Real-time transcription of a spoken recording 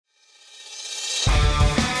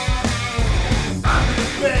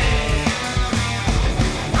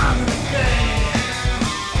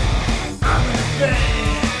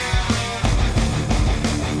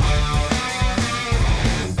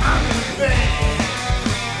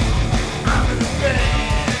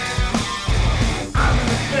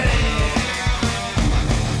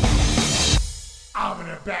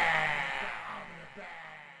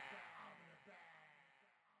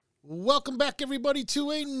welcome back, everybody, to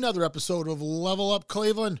another episode of Level Up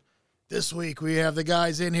Cleveland. This week, we have the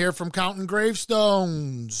guys in here from Counting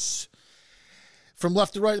Gravestones. From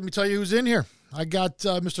left to right, let me tell you who's in here. I got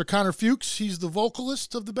Mr. Connor Fuchs. He's the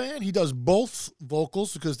vocalist of the band. He does both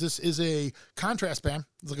vocals because this is a contrast band.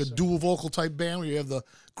 It's like a dual vocal type band where you have the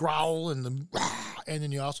growl and and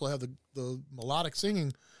then you also have the melodic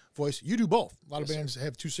singing voice. You do both. A lot of bands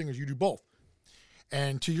have two singers. You do both.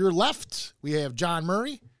 And to your left, we have John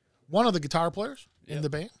Murray, one of the guitar players in the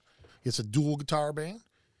band. It's a dual guitar band.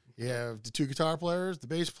 You have the two guitar players, the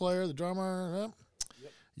bass player, the drummer.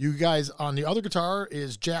 You guys on the other guitar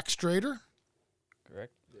is Jack Strader.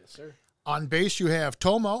 Correct. Yes, sir. On bass, you have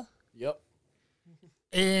Tomo. Yep.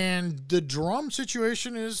 And the drum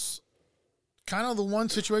situation is kind of the one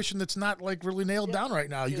situation that's not like really nailed down right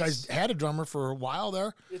now. You guys had a drummer for a while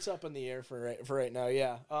there. It's up in the air for right now.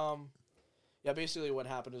 Yeah. Basically what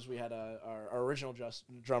happened is we had our original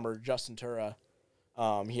drummer Justin Tura.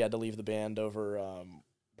 He had to leave the band over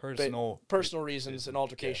personal reasons, an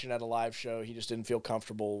altercation at a live show. He just didn't feel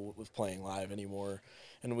comfortable with playing live anymore,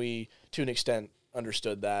 and we, to an extent,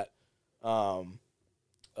 understood that.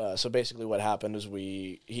 So basically what happened is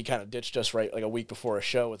he kind of ditched us right like a week before a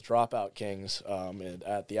show with Dropout Kings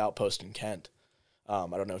at the Outpost in Kent. I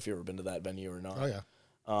don't know if you've ever been to that venue or not. Oh,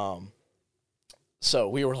 yeah. So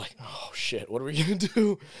we were like, oh, shit, what are we going to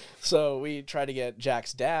do? So we tried to get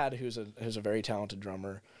Jack's dad, who's a very talented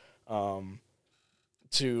drummer,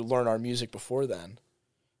 to learn our music before then,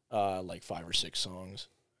 like 5 or 6 songs.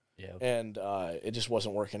 Yeah. And it just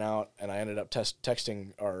wasn't working out, and I ended up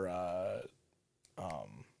texting our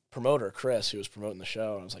promoter, Chris, who was promoting the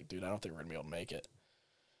show, and I was like, dude, I don't think we're going to be able to make it.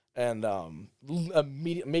 And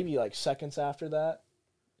maybe like seconds after that,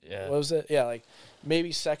 what was it? Yeah, like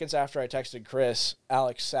maybe seconds after I texted Chris,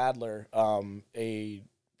 Alex Sadler, a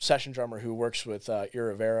session drummer who works with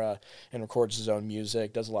Iravera and records his own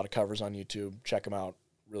music, does a lot of covers on YouTube. Check him out.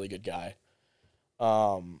 Really good guy.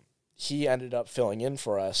 He ended up filling in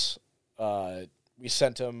for us. We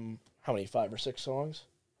sent him, how many, 5 or 6 songs?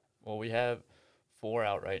 Well, we have 4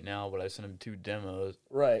 out right now, but I sent him 2 demos.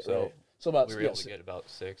 Right, so right. So about we were able to get about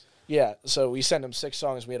 6. Yeah, so we sent him 6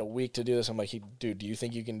 songs. We had a week to do this. I'm like, dude, do you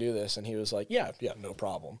think you can do this? And he was like, yeah, no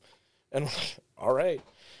problem. And we're like, all right.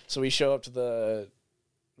 So we show up to the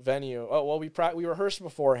venue. Oh, well, we rehearsed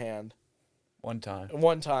beforehand. One time,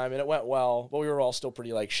 and it went well, but we were all still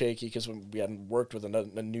pretty, like, shaky because we hadn't worked with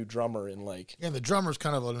a new drummer in, like... Yeah, the drummer's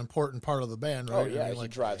kind of an important part of the band, right? Oh, yeah, he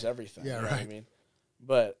like, drives everything. Yeah, you know right. what I mean?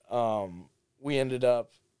 But we ended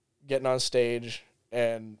up getting on stage,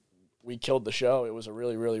 and we killed the show. It was a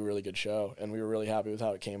really, really, really good show, and we were really happy with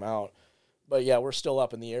how it came out. But, yeah, we're still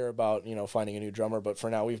up in the air about, finding a new drummer. But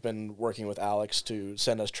for now, we've been working with Alex to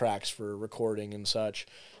send us tracks for recording and such,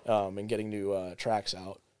 and getting new tracks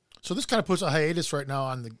out. So this kind of puts a hiatus right now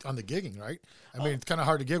on the gigging, right? I mean, it's kind of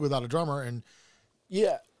hard to gig without a drummer, and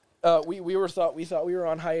yeah, we thought we were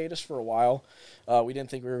on hiatus for a while. We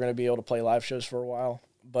didn't think we were going to be able to play live shows for a while,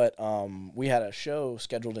 but we had a show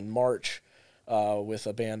scheduled in March with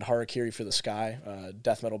a band Harakiri for the Sky, a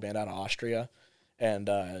death metal band out of Austria, and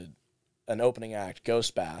an opening act,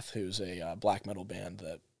 Ghost Bath, who's a black metal band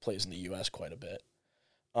that plays in the U.S. quite a bit.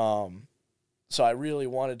 So I really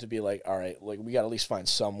wanted to be like, all right, like we got to at least find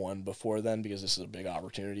someone before then because this is a big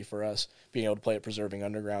opportunity for us, being able to play at Preserving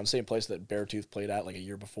Underground, same place that Beartooth played at like a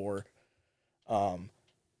year before.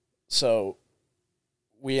 So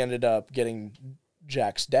we ended up getting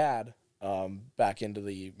Jack's dad back into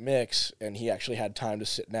the mix, and he actually had time to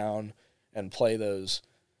sit down and play those,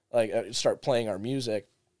 like start playing our music.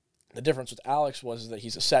 The difference with Alex was that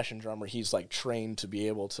he's a session drummer. He's like trained to be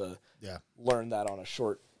able to learn that on a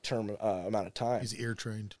short term amount of time. He's ear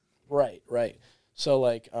trained. Right. So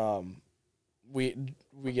like we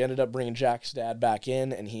ended up bringing Jack's dad back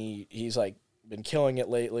in, and he's like been killing it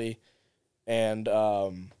lately, and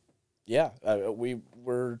we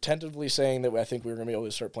were tentatively saying that I think we were gonna be able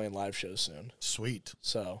to start playing live shows soon. Sweet.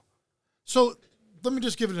 So let me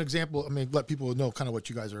just give an example. I mean, let people know kind of what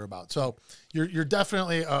you guys are about. So you're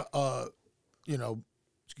definitely a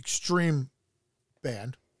extreme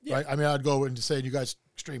band, right? I mean, I'd go into saying you guys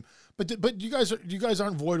extreme, but you guys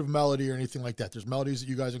aren't void of melody or anything like that. There's melodies that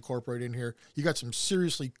you guys incorporate in here. You got some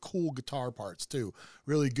seriously cool guitar parts too.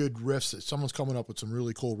 Really good riffs. Someone's coming up with some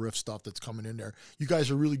really cool riff stuff that's coming in there. You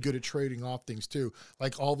guys are really good at trading off things too.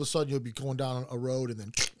 Like all of a sudden you'll be going down a road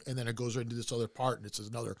and then it goes right into this other part and it's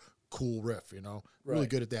another cool riff, really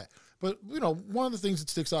good at that. But, one of the things that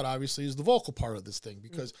sticks out, obviously, is the vocal part of this thing,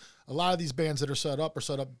 because a lot of these bands that are set up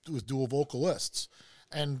with dual vocalists,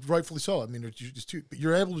 and rightfully so. I mean, but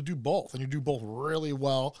you're able to do both, and you do both really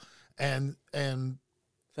well, and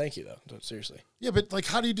Thank you, though. Seriously. Yeah, but like,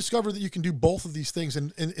 how do you discover that you can do both of these things?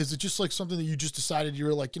 And is it just like something that you just decided you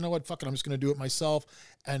were like, you know what, fuck it, I'm just going to do it myself,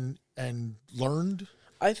 and learned?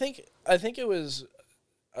 I think it was.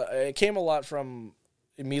 It came a lot from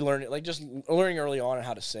me learning, like just learning early on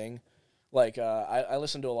how to sing. Like I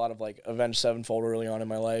listened to a lot of like Avenged Sevenfold early on in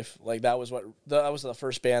my life. Like that was the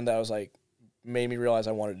first band that was like made me realize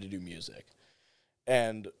I wanted to do music.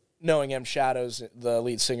 And knowing M. Shadows, the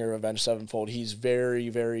lead singer of Avenged Sevenfold, he's very,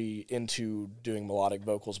 very into doing melodic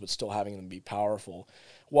vocals, but still having them be powerful,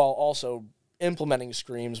 while also implementing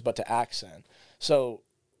screams, but to accent. So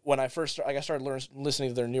when I started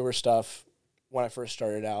listening to their newer stuff, when I first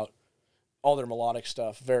started out, all their melodic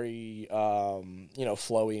stuff, very,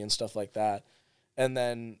 flowy and stuff like that. And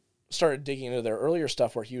then started digging into their earlier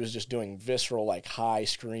stuff where he was just doing visceral, like high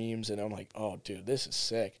screams. And I'm like, oh, dude, this is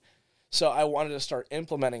sick. So I wanted to start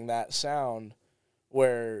implementing that sound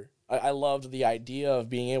where I loved the idea of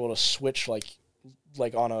being able to switch like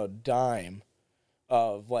on a dime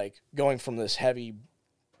of like going from this heavy,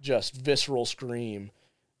 just visceral scream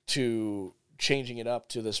to changing it up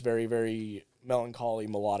to this very, very melancholy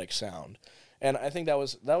melodic sound. And I think that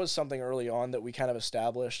was something early on that we kind of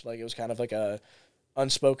established. Like it was kind of like a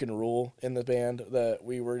unspoken rule in the band that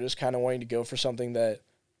we were just kind of wanting to go for something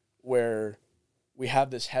where we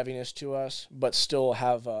have this heaviness to us, but still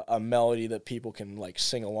have a melody that people can like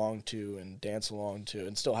sing along to and dance along to,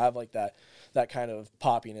 and still have like that kind of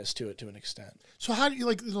poppiness to it to an extent. So how do you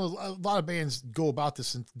a lot of bands go about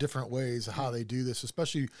this in different ways of how they do this,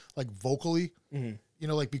 especially like vocally,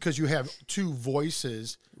 because you have two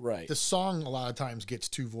voices, right? The song a lot of times gets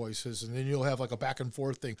two voices, and then you'll have like a back and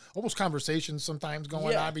forth thing, almost conversations sometimes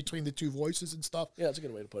going on between the two voices and stuff. Yeah, that's a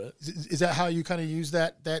good way to put it. Is that how you kind of use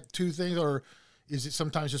that two things, or is it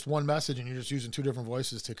sometimes just one message and you're just using two different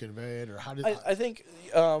voices to convey it, or how did I think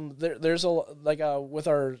there's with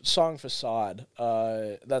our song Facade,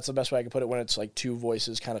 that's the best way I can put it, when it's like two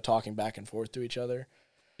voices kind of talking back and forth to each other.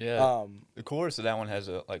 Yeah, the chorus of that one has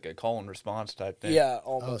a call and response type thing. Yeah,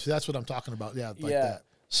 almost. Oh, so that's what I'm talking about. Yeah, like yeah. that.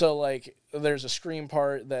 So like there's a scream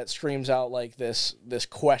part that screams out like this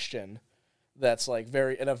question that's like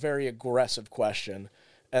a very aggressive question,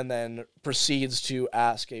 and then proceeds to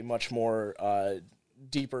ask a much more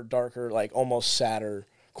deeper, darker, like almost sadder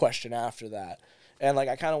question after that. And like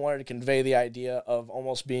I kind of wanted to convey the idea of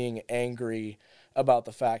almost being angry about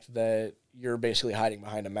the fact that you're basically hiding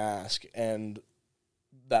behind a mask, and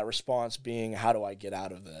that response being, how do I get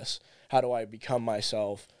out of this? How do I become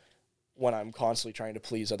myself when I'm constantly trying to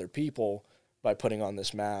please other people by putting on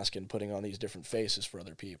this mask and putting on these different faces for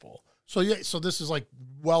other people? So so this is like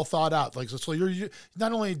well thought out. Like so, you're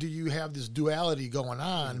not only do you have this duality going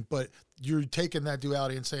on, but you're taking that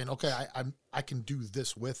duality and saying, okay, I can do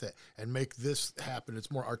this with it and make this happen.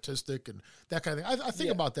 It's more artistic and that kind of thing. I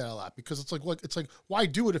think about that a lot, because it's like why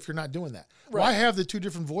do it if you're not doing that? Right. Why have the two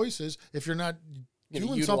different voices if you're not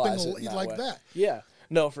doing something like that? Yeah.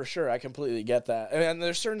 No, for sure. I completely get that. And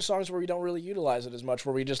there's certain songs where we don't really utilize it as much,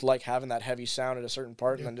 where we just like having that heavy sound at a certain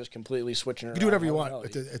part and then just completely switching it around. You do whatever you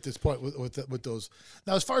want at this point with those.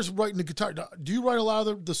 Now, as far as writing the guitar, do you write a lot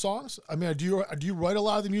of the songs? I mean, do you write a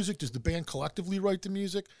lot of the music? Does the band collectively write the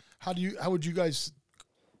music? How would you guys?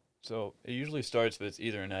 So it usually starts with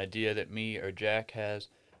either an idea that me or Jack has,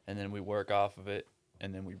 and then we work off of it,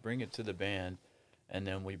 and then we bring it to the band, and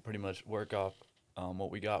then we pretty much work off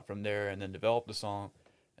what we got from there, and then develop the song.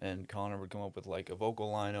 And Connor would come up with like a vocal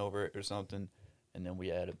line over it or something, and then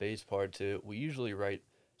we add a bass part to it. We usually write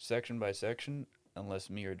section by section, unless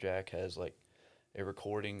me or Jack has like a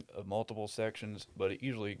recording of multiple sections, but it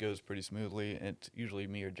usually goes pretty smoothly, and it's usually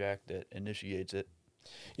me or Jack that initiates it.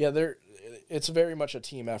 Yeah, it's very much a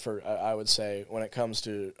team effort, I would say, when it comes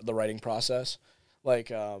to the writing process.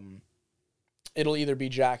 Like, it'll either be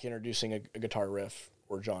Jack introducing a guitar riff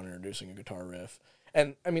or John introducing a guitar riff.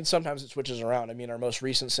 And, I mean, sometimes it switches around. I mean, our most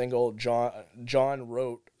recent single, John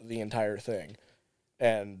wrote the entire thing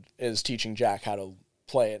and is teaching Jack how to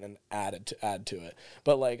play it and add to it.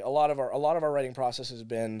 But, like, a lot of our writing process has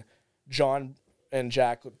been John and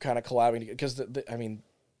Jack kind of collabing, because, I mean,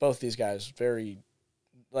 both these guys very,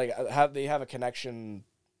 like, they have a connection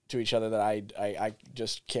to each other that I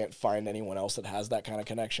just can't find anyone else that has that kind of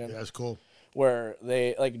connection. Yeah, that's cool. Where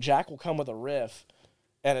Jack will come with a riff,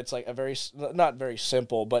 and it's like not very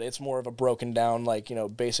simple, but it's more of a broken down, like,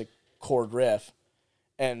 basic chord riff.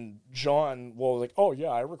 And John will like, oh yeah,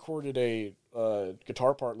 I recorded a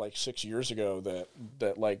guitar part like 6 years ago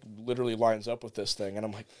that like literally lines up with this thing. And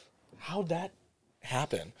I'm like, how'd that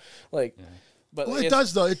happen? Like, But well, it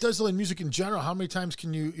does though. It does though in music in general. How many times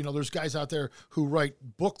can you know? There's guys out there who write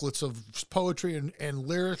booklets of poetry and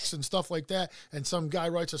lyrics and stuff like that, and some guy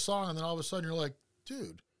writes a song, and then all of a sudden you're like,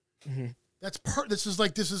 dude, that's This is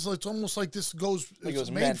it's almost like this goes. It was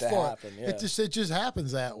made meant to for happen. Yeah. It just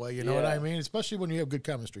happens that way. You know what I mean? Especially when you have good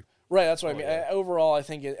chemistry. Right, that's what I mean. Overall, I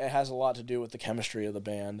think it has a lot to do with the chemistry of the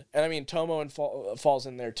band. And I mean, Tomo falls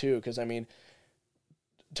in there too, because I mean,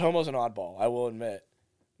 Tomo's an oddball, I will admit.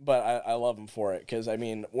 But I love him for it, because I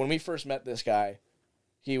mean, when we first met this guy,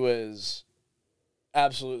 he was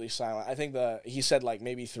absolutely silent. I think he said like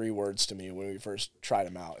maybe 3 words to me when we first tried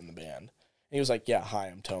him out in the band. And he was like, yeah, hi,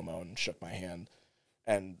 I'm Tomo, and shook my hand.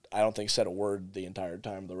 And I don't think said a word the entire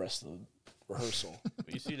time the rest of the rehearsal.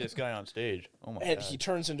 But you see this guy on stage. Oh, my God. And he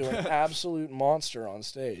turns into an absolute monster on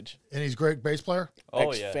stage. And he's a great bass player?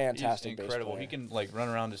 Oh, yeah. Fantastic He's incredible. bass player. He can, like, run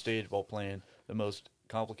around the stage while playing the most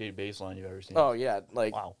complicated bass line you've ever seen. Oh, yeah.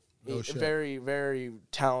 Like, wow. No shit. Very, very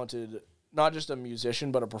talented, not just a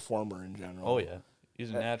musician, but a performer in general. Oh, yeah. He's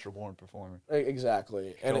a natural-born performer.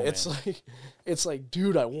 Exactly. And Cool, it's like,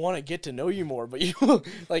 dude, I want to get to know you more. But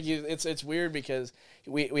it's weird because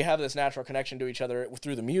we have this natural connection to each other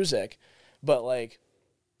through the music. But, like,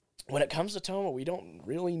 when it comes to Tomo, we don't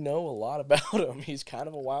really know a lot about him. He's kind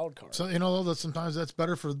of a wild card. So, you know, that sometimes that's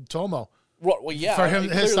better for Tomo. Well, yeah. For him,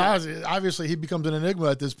 his clearly, styles, obviously, he becomes an enigma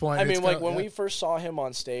at this point. I mean, like, when we first saw him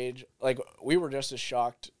on stage, like, we were just as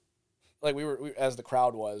shocked, like, as the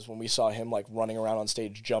crowd was, when we saw him, like, running around on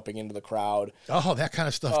stage, jumping into the crowd. Oh, that kind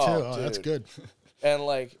of stuff, too. Oh, that's good. And,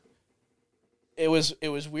 like, it was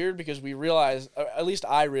weird because we realized, at least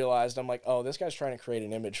I realized, I'm like, oh, this guy's trying to create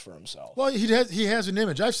an image for himself. Well, he has an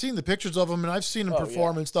image. I've seen the pictures of him, and I've seen him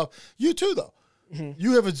perform and stuff. You too, though.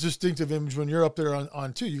 You have a distinctive image when you're up there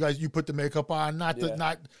on too. You guys, you put the makeup on,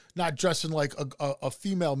 not dressing like a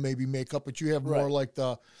female maybe makeup, but you have more like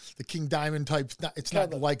the King Diamond type. It's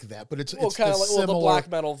not like that, but it's kind of like similar, the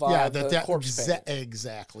black metal vibe. Yeah, the corpse paint.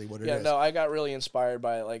 Exactly what it is. Yeah, no, I got really inspired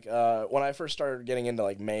by it. Like when I first started getting into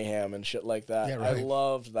like mayhem and shit like that. Yeah, right. I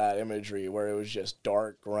loved that imagery where it was just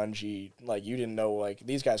dark, grungy. Like you didn't know like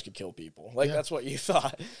these guys could kill people. Like that's what you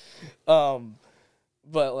thought.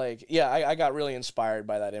 But, like, yeah, I got really inspired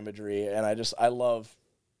by that imagery, and I love,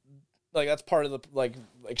 like, that's part of the, like,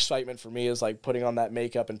 excitement for me is, like, putting on that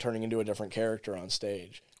makeup and turning into a different character on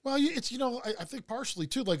stage. Well, it's, you know, I think partially,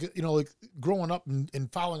 too, like, you know, like, growing up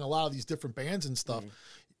and following a lot of these different bands and stuff,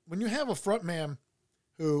 when you have a frontman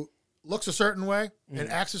who looks a certain way and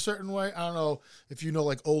acts a certain way, I don't know if you know,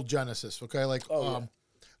 like, old Genesis, okay? Like,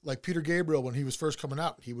 like Peter Gabriel, when he was first coming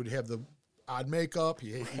out, he would have the odd makeup,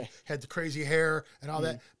 he had the crazy hair and all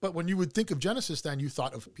that. But when you would think of Genesis, then you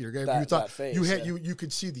thought of Peter Gabriel. You thought face, you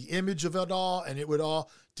could see the image of it all, and it would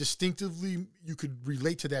all distinctively, you could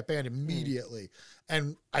relate to that band immediately.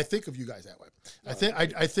 And I think of you guys that way.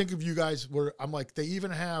 I think of you guys where I'm like, they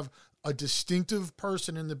even have a distinctive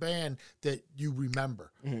person in the band that you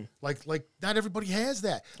remember. Like not everybody has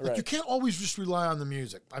that. Like you can't always just rely on the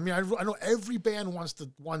music. I mean, I know every band wants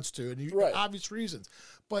to, and for obvious reasons,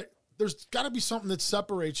 but there's got to be something that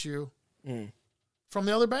separates you from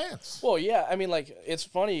the other bands. Well, yeah. I mean, like, it's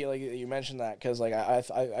funny, like, you mentioned that, because, like, I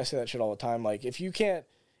say that shit all the time. Like, if you can't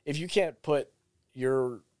put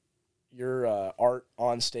your art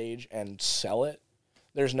on stage and sell it,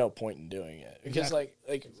 there's no point in doing it. Because, like,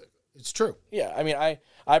 it's true. Yeah. I mean,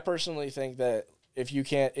 I personally think that if you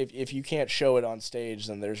can't show it on stage,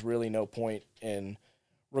 then there's really no point in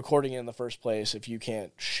recording it in the first place if you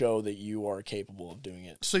can't show that you are capable of doing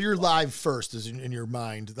it. So you're live first is in your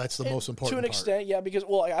mind. That's the most important part. To an extent, yeah, because,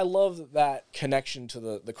 well, I love that connection to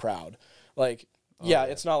the crowd. Like,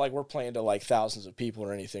 it's not like we're playing to, like, thousands of people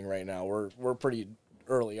or anything right now. We're pretty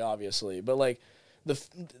early, obviously. But, like,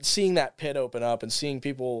 seeing that pit open up and seeing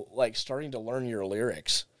people, like, starting to learn your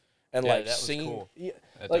lyrics and, like, singing. Cool. Yeah,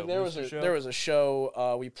 like, there was a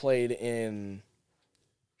show we played in...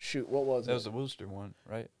 Shoot, what was it? That was the Worcester one,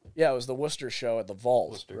 right? Yeah, it was the Worcester show at the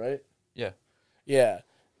Vault, right? Yeah. Yeah.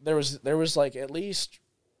 There was like at least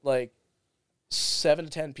like 7 to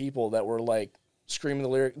 10 people that were like screaming the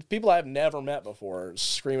lyrics. People I've never met before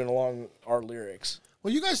screaming along our lyrics.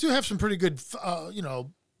 Well, you guys do have some pretty good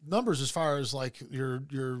numbers as far as like your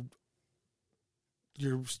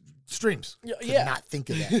streams. Yeah. Not think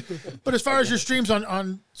of that. But as far as your streams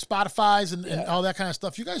on Spotify's and all that kind of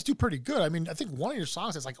stuff, you guys do pretty good. I mean, I think one of your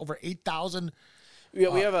songs has like over 8,000. Yeah,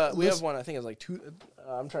 we have one. I think it's like 2.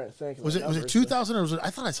 I'm trying to think. Was it 2,000 or was it? I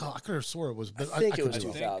thought I could have swore it was. But I think it was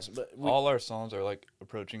 2,000. But all our songs are like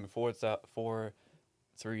approaching 4,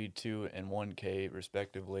 3, 2, and 1K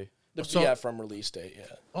respectively. From release date, yeah.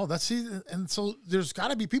 Oh, and so there's got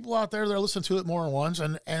to be people out there that are listening to it more than once,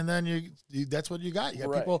 and then you that's what you got. You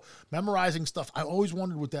got people memorizing stuff. I always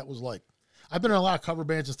wondered what that was like. I've been in a lot of cover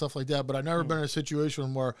bands and stuff like that, but I've never been in a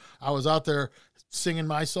situation where I was out there singing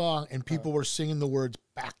my song and people were singing the words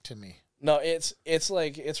back to me. No, it's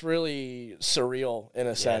like it's really surreal in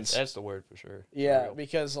a sense. That's the word for sure. Yeah, Surreal.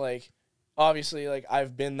 because like obviously like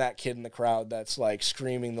I've been that kid in the crowd that's like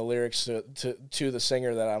screaming the lyrics to the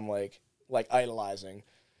singer that I'm like idolizing.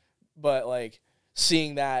 But like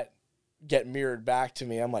seeing that get mirrored back to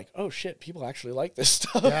me, I'm like, "Oh shit, people actually like this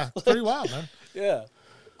stuff." Yeah, it's pretty wild, man. Yeah.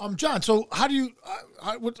 John, so how do you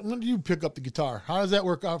when do you pick up the guitar? How does that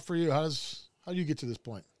work out for you? How do you get to this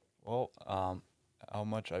point? Well, how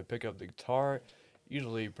much I pick up the guitar,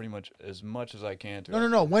 usually pretty much as much as I can.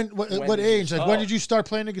 No. What age? Like, when did you start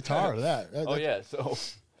playing the guitar? Yeah. So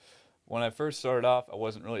when I first started off, I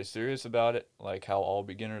wasn't really serious about it, like how all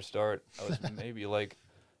beginners start. I was maybe like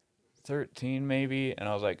 13 maybe, and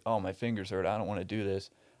I was like, oh, my fingers hurt. I don't want to do this.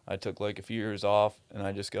 I took like a few years off, and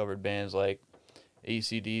I discovered bands like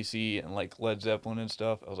AC/DC and like Led Zeppelin and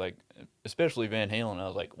stuff. I was like, especially Van Halen. I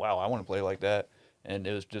was like, wow, I want to play like that. And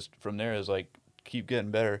it was just from there, it was like, keep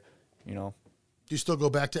getting better, you know. Do you still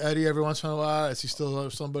go back to Eddie every once in a while? Is he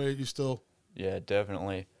still somebody you still? Yeah,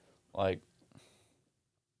 definitely. Like,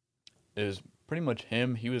 it was pretty much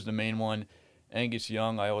him. He was the main one. Angus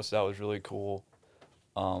Young, I always thought was really cool.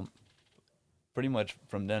 Pretty much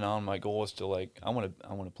from then on, my goal was to like, I want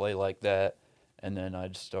to play like that. And then I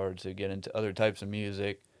just started to get into other types of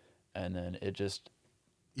music, and then it just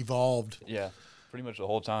evolved. Yeah, pretty much the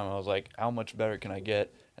whole time I was like, how much better can I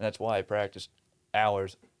get? And that's why I practice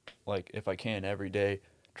hours, like if I can every day,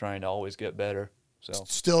 trying to always get better. So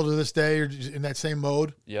still to this day, you're in that same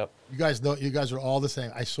mode. Yep. You guys know, you guys are all the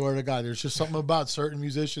same. I swear to God, there's just something about certain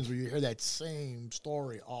musicians where you hear that same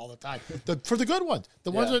story all the time. For the good ones,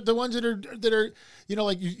 the ones that are, you know,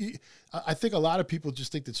 like I think a lot of people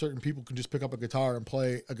just think that certain people can just pick up a guitar and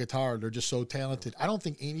play a guitar. They're just so talented. I don't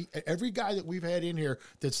think every guy that we've had in here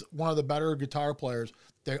that's one of the better guitar players,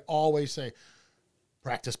 they always say,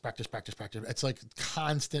 practice. It's like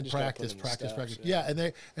constant practice. Yeah,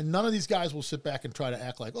 and none of these guys will sit back and try to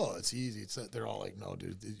act like, oh, it's easy. They're all like, no,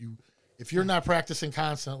 dude, if you're not practicing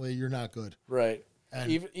constantly, you're not good. Right.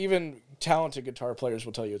 And even talented guitar players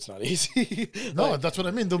will tell you it's not easy. No, that's what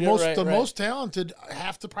I mean. The most talented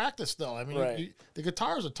have to practice, though. I mean, the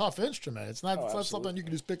guitar is a tough instrument. It's not something you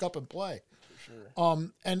can just pick up and play. For sure.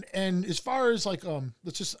 And as far as like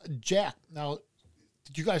let's just Jack now.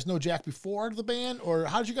 Did you guys know Jack before the band, or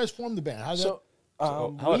how did you guys form the band? How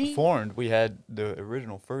it formed, we had the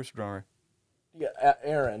original first drummer. Yeah,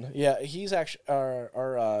 Aaron. Yeah, he's actually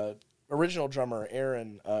our original drummer,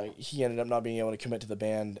 Aaron. He ended up not being able to commit to the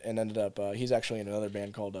band and ended up, he's actually in another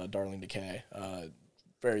band called Darling Decay.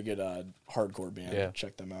 Very good hardcore band. Yeah.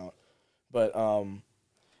 Check them out. But,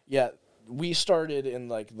 yeah, we started in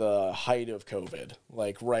like the height of COVID,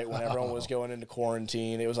 like right when everyone was going into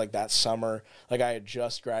quarantine. It was like that summer. Like I had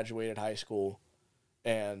just graduated high school,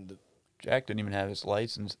 and Jack didn't even have his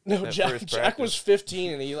license. No, Jack was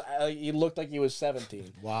 15, and he looked like he was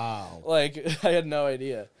 17. Wow! Like I had no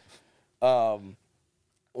idea.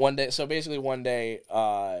 One day,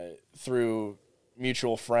 through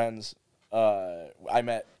mutual friends, I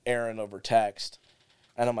met Aaron over text.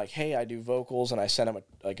 And I'm like, hey, I do vocals, and I sent him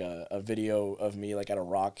a video of me like at a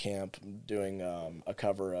rock camp doing a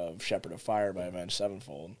cover of Shepherd of Fire by Avenged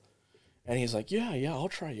Sevenfold. And he's like, yeah, I'll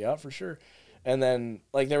try you out for sure. And then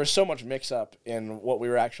like there was so much mix up in what we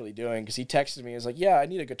were actually doing because he texted me. He's like, yeah, I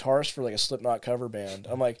need a guitarist for like a Slipknot cover band.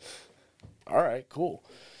 I'm like, all right, cool.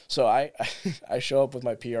 So I show up with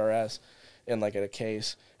my PRS in like a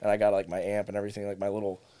case, and I got like my amp and everything, like my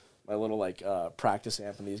little like practice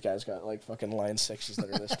amp, and these guys got like fucking line 6s that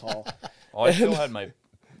are this tall. Oh, I still had my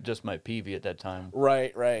PV at that time.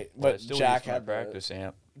 Right. But Jack had practice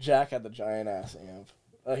amp. Jack had the giant ass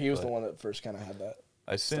amp. He was the one that first kind of had that.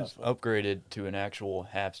 I since upgraded to an actual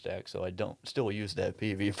half stack, so I don't still use that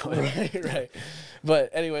PV. But right. But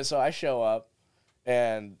anyway, so I show up,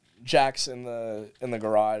 and Jack's in the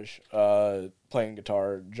garage playing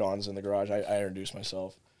guitar. John's in the garage. I introduce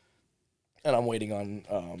myself. And I'm waiting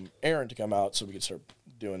on Aaron to come out so we could start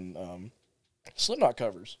doing Slipknot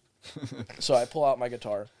covers. So I pull out my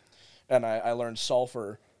guitar, and I learned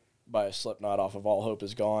Sulfur by Slipknot off of All Hope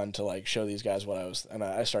Is Gone to like show these guys what I was. And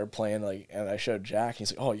I started playing and I showed Jack. And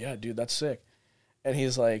he's like, "Oh yeah, dude, that's sick." And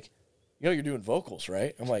he's like, "You know, you're doing vocals,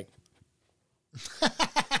 right?" I'm like,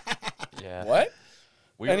 "Yeah." What?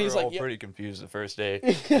 We were all pretty confused the first day.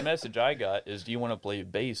 The message I got is, "Do you want to play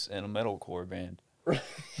bass in a metalcore band?"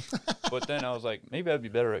 But then I was like, maybe I'd be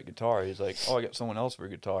better at guitar. He's like, oh, I got someone else for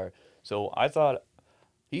guitar. So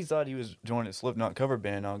he thought he was joining a Slipknot cover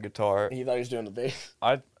band on guitar. He thought he was doing the bass.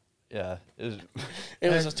 Yeah, It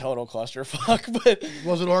was a total clusterfuck, but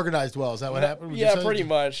Was it organized well? Is that what happened? Yeah, pretty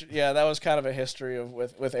much. Yeah, that was kind of a history of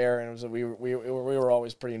with Aaron. Was that we were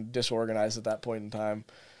always pretty disorganized at that point in time,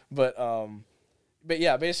 but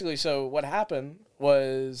yeah, basically. So what happened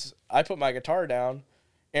was I put my guitar down.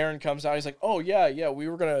 Aaron comes out. He's like, "Oh yeah, we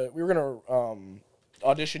were gonna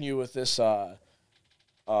audition you with this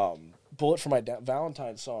bullet for my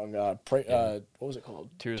Valentine's song. What was it called?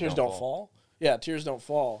 Tears Don't Fall. Yeah, Tears Don't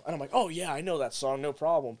Fall. And I'm like, oh, yeah, I know that song, no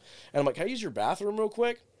problem. And I'm like, can I use your bathroom real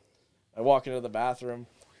quick? I walk into the bathroom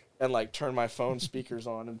and, like, turn my phone speakers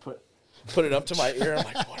on and put it up to my ear. I'm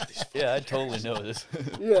like, what are these? Yeah, I totally know this.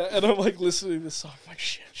 Yeah, and I'm, like, listening to this song. I'm like,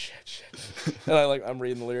 shit. And I'm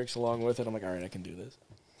reading the lyrics along with it. I'm like, all right, I can do this.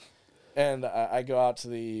 And I go out to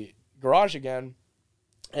the garage again,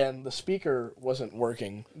 and the speaker wasn't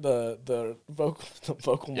working. The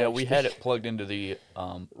vocal. Yeah, we had it plugged into the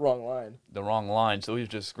wrong line. The wrong line, so he was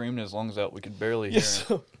just screaming his lungs out. We could barely hear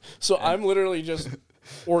him. So I'm literally just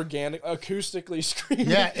acoustically screaming.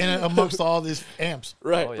 Yeah, and amongst all these amps.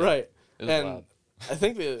 Right, Oh, yeah. right. It was And loud. I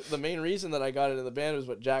think the main reason that I got into the band was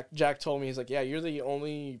what Jack told me. He's like, yeah, you're the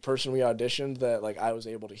only person we auditioned that like I was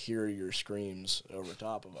able to hear your screams over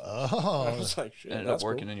top of us. Oh. I was like, shit, Ended that's up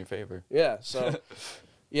working cool. in your favor. Yeah, so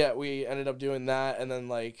yeah, we ended up doing that, and then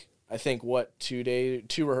like I think two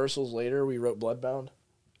rehearsals later we wrote Bloodbound.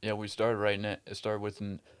 Yeah, we started writing it. It started with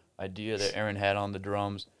an idea that Aaron had on the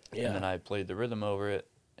drums, Yeah. and then I played the rhythm over it,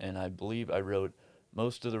 and I believe I wrote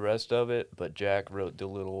most of the rest of it, but Jack wrote the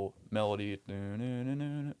little melody,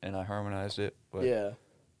 and I harmonized it. But Yeah,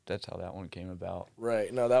 that's how that one came about. right.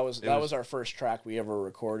 No, that was was our first track we ever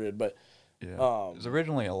recorded, but Yeah, it was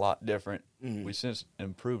originally a lot different. Mhm. We since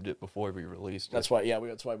improved it before we released it. that's why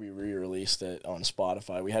we re-released it on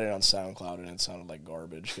Spotify. We had it on SoundCloud and it sounded like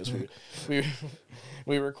garbage because we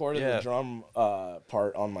recorded the drum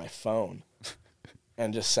part on my phone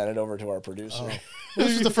and just sent it over to our producer. Oh.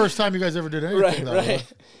 This is the first time you guys ever did anything. Right, though, right.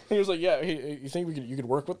 huh? He was like, "Yeah, you think you could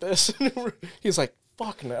work with this?" He's like,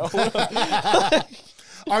 "Fuck no."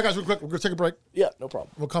 All right, guys, real quick, we're going to take a break. Yeah, no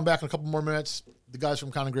problem. We'll come back in a couple more minutes. The guys from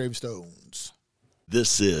Counting Gravestones.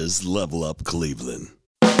 This is Level Up Cleveland.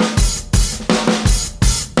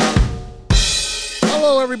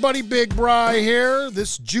 Hello, everybody. Big Bri here.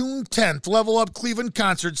 This June 10th, Level Up Cleveland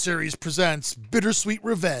Concert Series presents Bittersweet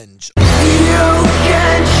Revenge. You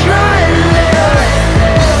can try to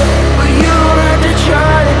live, but you'll have to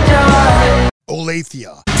try to die.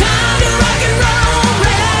 Olathia. Time to rock and roll,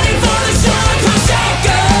 ready for the sun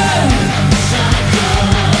forsaken.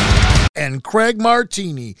 And Craig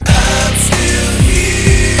Martini. I'm still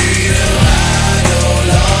here, I no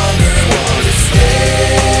longer want to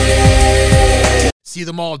stay. See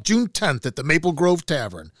them all June 10th at the Maple Grove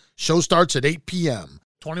Tavern. Show starts at 8 p.m.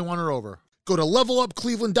 21 or over. Go to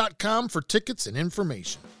levelupcleveland.com for tickets and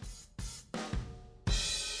information.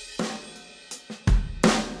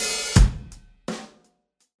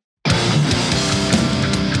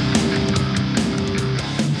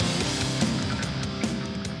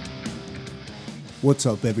 What's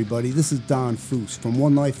up, everybody? This is Don Foose from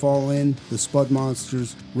One Life All In, The Spud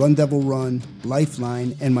Monsters, Run Devil Run,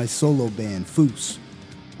 Lifeline, and my solo band, Foose.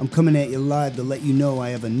 I'm coming at you live to let you know I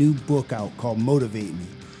have a new book out called Motivate Me.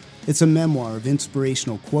 It's a memoir of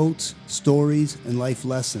inspirational quotes, stories, and life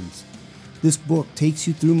lessons. This book takes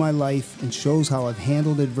you through my life and shows how I've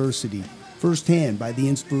handled adversity, firsthand by the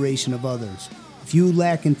inspiration of others. If you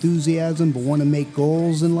lack enthusiasm but want to make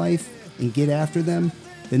goals in life and get after them,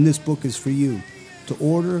 then this book is for you. To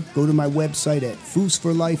order, go to my website at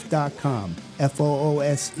fooseforlife.com,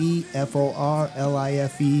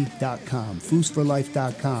 FOOSEFORLIFE.com,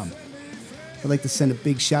 fooseforlife.com. I'd like to send a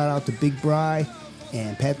big shout out to Big Bri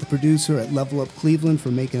and Pat the producer at Level Up Cleveland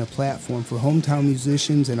for making a platform for hometown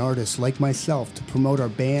musicians and artists like myself to promote our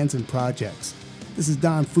bands and projects. This is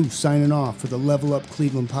Don Foose signing off for the Level Up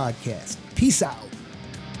Cleveland podcast. Peace out.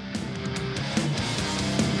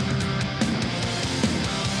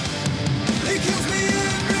 It kills me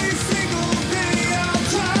every single day. I'll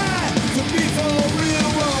try to be for real,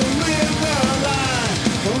 won't live the lie.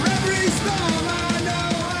 For every storm I know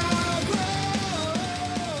I'll grow.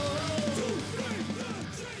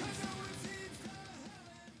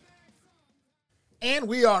 And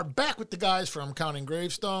we are back with the guys from Counting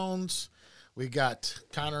Gravestones. We got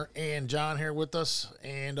Connor and John here with us.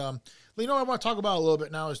 And, you know what I want to talk about a little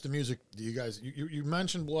bit now is the music. You guys, you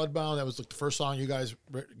mentioned Bloodbound. That was like the first song you guys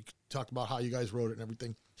talked about how you guys wrote it and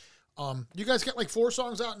everything. You guys got like 4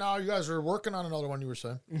 songs out now. You guys are working on another one, you were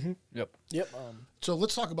saying. Yep. Yep. So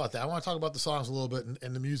let's talk about that. I want to talk about the songs a little bit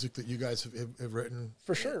and the music that you guys have written.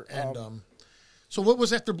 For sure. And so what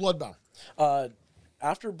was after Bloodbound?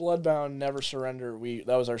 After Bloodbound, Never Surrender,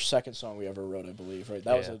 that was our second song we ever wrote, I believe. Right.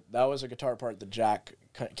 That was a guitar part that Jack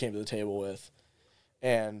came to the table with,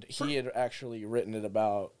 and he had actually wrote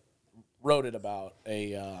it about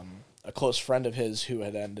a close friend of his who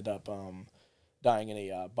had ended up dying in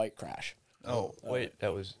a bike crash. Oh, wait,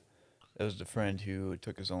 that was the friend who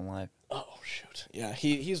took his own life. Oh shoot, yeah,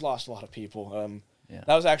 he's lost a lot of people. Yeah.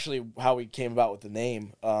 That was actually how we came about with the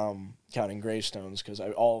name, Counting Gravestones, because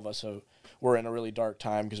all of us were in a really dark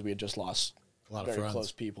time because we had just lost A lot of very friends.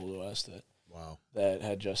 close people to us Wow. that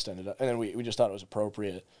had just ended up, and then we just thought it was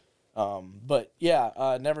appropriate. But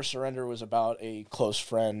yeah, Never Surrender was about a close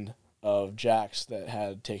friend of Jack's that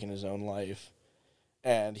had taken his own life,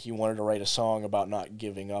 and he wanted to write a song about not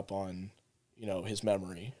giving up on, his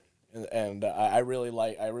memory, and I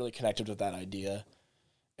really connected with that idea,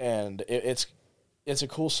 and it's a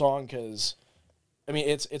cool song because, I mean,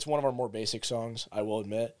 it's one of our more basic songs, I will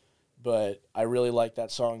admit, but I really like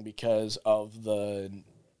that song because of the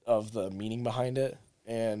meaning behind it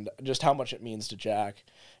and just how much it means to Jack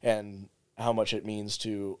and how much it means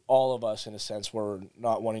to all of us in a sense. We're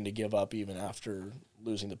not wanting to give up even after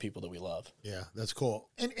losing the people that we love. Yeah, that's cool.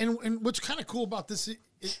 And what's kind of cool about this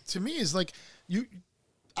to me is like you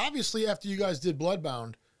obviously after you guys did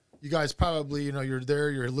Bloodbound, you guys probably, you're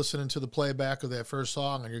there, you're listening to the playback of that first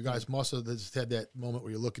song, and you guys must have just had that moment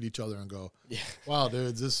where you look at each other and go, wow,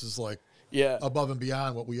 dude, this is like above and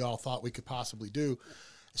beyond what we all thought we could possibly do.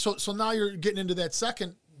 So now you're getting into that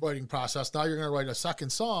second writing process. Now you're going to write a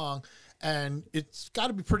second song, and it's got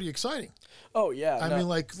to be pretty exciting. Oh, yeah. I mean,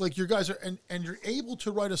 like you guys are, and you're able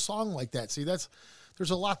to write a song like that. See, there's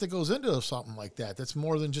a lot that goes into something like that. That's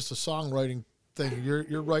more than just a songwriting thing.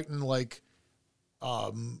 You're writing like,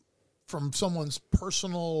 from someone's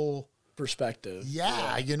personal perspective.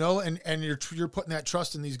 Yeah, and you're putting that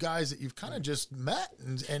trust in these guys that you've kind of just met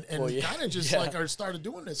and kind of just like are started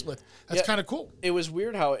doing this with. That's kind of cool. It was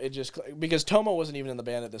weird how it just, because Tomo wasn't even in the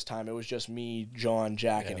band at this time. It was just me, John,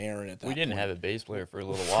 Jack, and Aaron at that point. We didn't have a bass player for a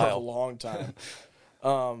little For while. a long time.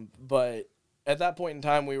 But at that point in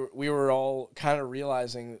time, we were all kind of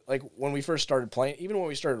realizing, like when we first started playing, even when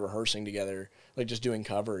we started rehearsing together, like just doing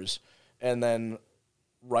covers, and then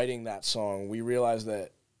writing that song, we realized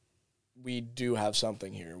that we do have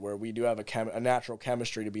something here where we do have a natural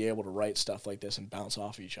chemistry to be able to write stuff like this and bounce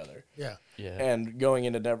off each other. Yeah. And going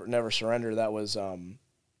into Never Surrender, that was,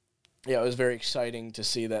 it was very exciting to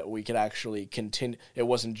see that we could actually continue. It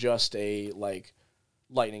wasn't just a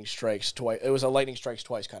lightning strikes twice. It was a lightning strikes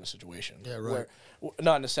twice kind of situation. Yeah, right. Where,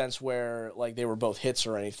 not in a sense where like they were both hits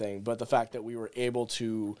or anything, but the fact that we were able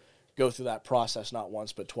to go through that process not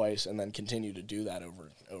once but twice and then continue to do that over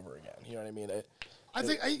and over again. You know what I mean? I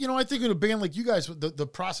think in a band like you guys, the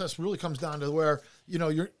process really comes down to where,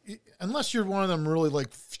 you're, unless you're one of them really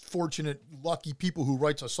like fortunate, lucky people who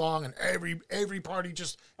writes a song and every party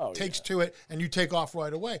just takes to it and you take off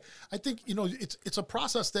right away. I think, it's a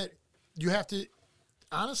process that you have to,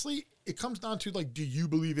 honestly, it comes down to like, do you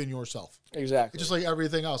believe in yourself? Exactly. Just like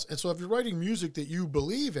everything else. And so if you're writing music that you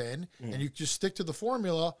believe in and you just stick to the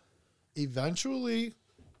formula, eventually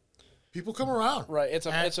people come around. Right. It's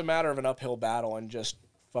a matter of an uphill battle and just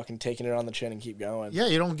fucking taking it on the chin and keep going. Yeah,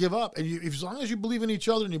 you don't give up. And as long as you believe in each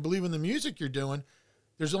other and you believe in the music you're doing,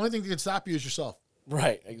 there's the only thing that can stop you is yourself.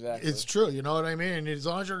 Right, exactly. It's true, you know what I mean? And as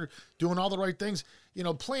long as you're doing all the right things,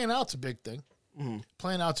 playing out's a big thing. Mm-hmm.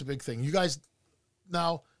 Playing out's a big thing. You guys,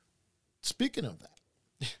 now, speaking of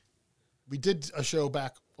that, we did a show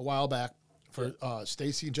a while back for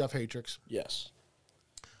Stacy and Jeff Hatrix. Yes.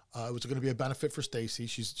 It was going to be a benefit for Stacy.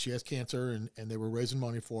 She has cancer, and they were raising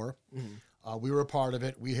money for her. Mm-hmm. We were a part of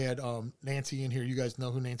it. We had Nancy in here. You guys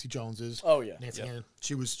know who Nancy Jones is. Oh yeah, Nancy. Yep.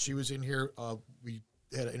 She was in here. We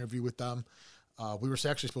had an interview with them. We were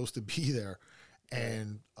actually supposed to be there,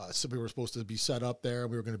 and so we were supposed to be set up there.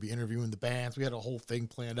 We were going to be interviewing the bands. We had a whole thing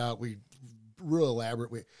planned out. We real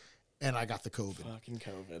elaborate. And I got the COVID. Fucking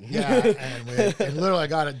COVID. Yeah, and literally I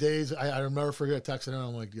got it days. I never forget texting him.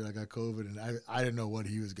 I'm like, dude, I got COVID, and I didn't know what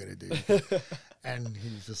he was gonna do. And he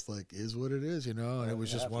was just like, "Is what it is," And it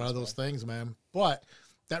was just one of those things, man. But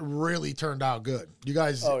that really turned out good. You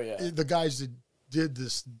guys, the guys that did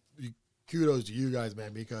this, kudos to you guys,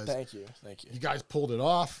 man, because thank you. You guys pulled it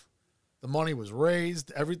off. The money was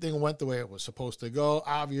raised. Everything went the way it was supposed to go.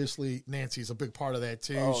 Obviously, Nancy's a big part of that,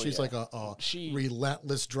 too. Oh, She's like a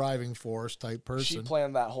relentless driving force type person. She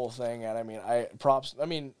planned that whole thing, and I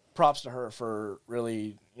mean, props to her for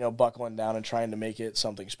really, buckling down and trying to make it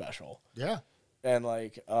something special. Yeah. And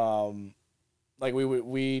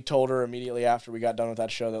we told her immediately after we got done with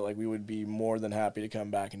that show that we would be more than happy to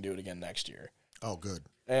come back and do it again next year. Oh, good.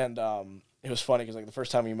 And it was funny because the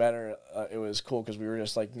first time we met her, it was cool because we were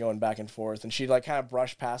just going back and forth, and she kind of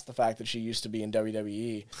brushed past the fact that she used to be in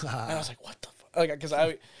WWE, and I was like, what the fuck? Because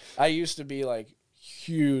I used to be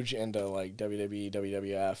huge into WWE,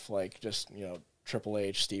 WWF, just Triple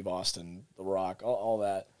H, Steve Austin, The Rock, all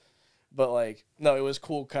that. But no, it was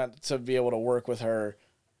cool kind of to be able to work with her,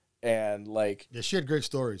 and yeah, she had great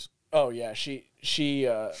stories. Oh yeah, she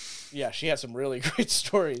had some really great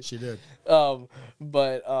stories. She did.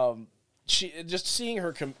 She just seeing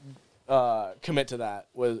her commit to that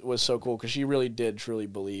was so cool because she really did truly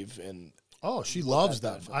believe in. Oh, she loves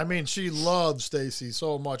them. I mean, she loves Stacy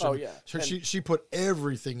so much. Oh, and yeah. She put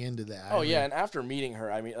everything into that. Oh, yeah, and after meeting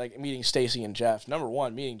her, meeting Stacy and Jeff, number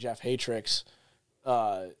one, meeting Jeff Hatrix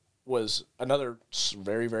was another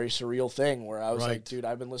very, very surreal thing where I was like, dude,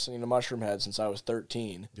 I've been listening to Mushroomhead since I was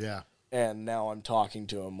 13. Yeah. And now I'm talking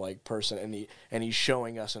to him person, and he's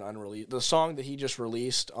showing us an unreleased... The song that he just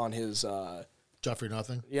released on his... Jeffrey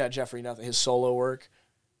Nothing? Yeah, Jeffrey Nothing, his solo work.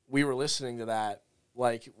 We were listening to that,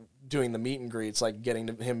 doing the meet and greets, getting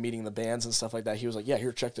to him meeting the bands and stuff like that. He was like, yeah,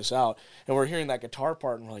 here, check this out. And we're hearing that guitar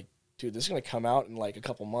part, and we're like, dude, this is going to come out in, a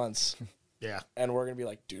couple months. Yeah. And we're going to be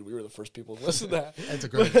like, dude, we were the first people to listen to that. That's a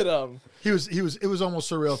great... But, it was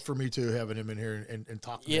almost surreal for me, too, having him in here and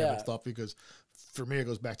talking to him Yeah. and stuff, because... For me, it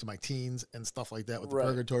goes back to my teens and stuff like that with the Right.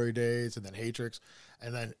 Purgatory days and then Hatrix.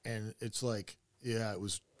 And it's it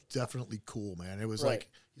was definitely cool, man. It was Right.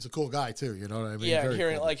 he's a cool guy too, you know what I mean? yeah, Very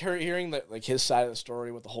hearing cool. hearing his side of the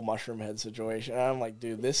story with the whole Mushroomhead situation, and I'm like,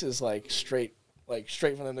 dude, this is straight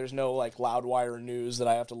from them. There's no Loudwire news that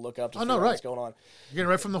I have to look up to figure out what's going on. You're getting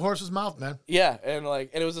right from the horse's mouth, man. Yeah, and and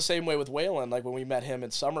it was the same way with Waylon. When we met him at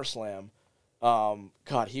SummerSlam,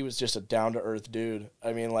 God, he was just a down to earth dude.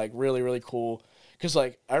 I mean, really, really cool. Because,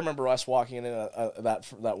 I remember us walking in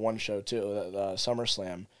that one show, too,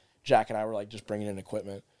 SummerSlam. Jack and I were, just bringing in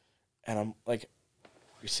equipment. And I'm,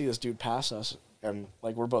 we see this dude pass us, and,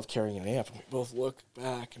 we're both carrying an amp. And we both look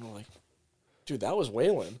back, and we're like, dude, that was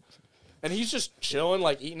Waylon. And he's just chilling,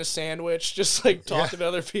 eating a sandwich, just, talking to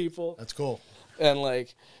other people. That's cool. And,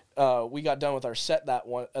 we got done with our set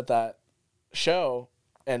at that show,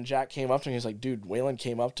 and Jack came up to me. He's like, dude, Waylon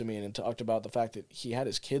came up to me and talked about the fact that he had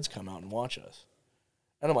his kids come out and watch us.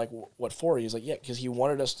 And I'm like, what for? He's like, yeah, because he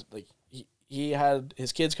wanted us to, he had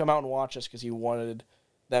his kids come out and watch us because he wanted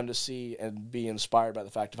them to see and be inspired by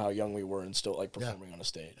the fact of how young we were and still, performing on a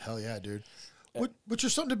stage. Hell yeah, dude. But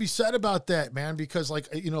there's something to be said about that, man, because,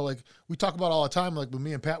 we talk about all the time, when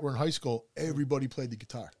me and Pat were in high school, everybody played the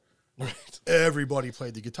guitar. Right. Everybody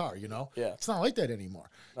played the guitar, you know? Yeah. It's not like that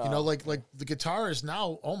anymore. Like the guitar is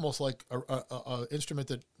now almost like a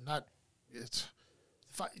instrument that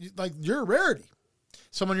you're a rarity.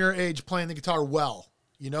 Someone your age playing the guitar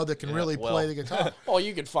that can really play the guitar. Well,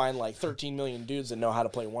 you could find 13 million dudes that know how to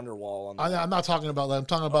play Wonderwall. I'm not talking about that. I'm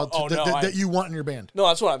talking about that you want in your band. No,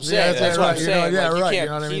 that's what I'm saying. Yeah, that's what I'm saying. Yeah, you right. can't, You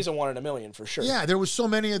know what I mean? He's a 1 in a million for sure. Yeah, there was so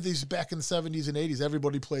many of these back in the 70s and 80s.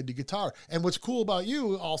 Everybody played the guitar. And what's cool about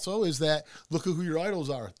you also is that look at who your idols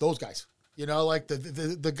are. Those guys.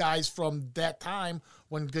 The guys from that time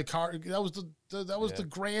when guitar that was the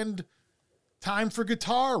grand time for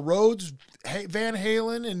guitar. Rhodes, Van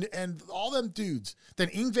Halen, and all them dudes. Then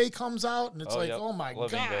Yngwie comes out, and it's oh my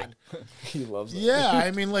Love God. He loves that. Yeah,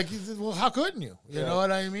 I mean, well, how couldn't you? You know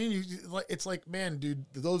what I mean? It's man, dude,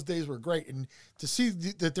 those days were great. And to see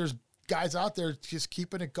that there's guys out there just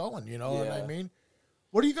keeping it going, you know what I mean?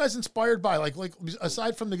 What are you guys inspired by?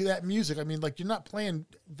 Aside from that music, I mean, you're not playing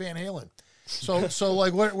Van Halen. So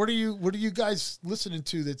what are you guys listening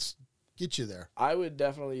to that's get you there? I would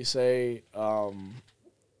definitely say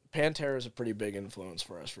Pantera is a pretty big influence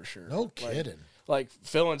for us for sure. No kidding.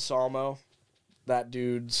 Phil Anselmo, that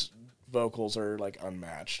dude's vocals are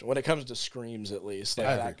unmatched when it comes to screams, at least.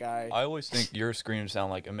 That guy. I always think your screams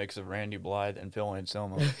sound like a mix of Randy Blythe and Phil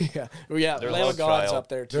Anselmo. Yeah, Their Lamb love of God's child. up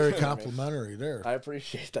there too. Very for me. complimentary there. I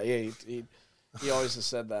appreciate that. Yeah, he always has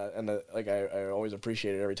said that, and I always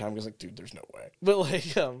appreciate it every time because dude, there's no way. But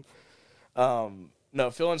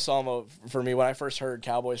no, Phil Anselmo for me when I first heard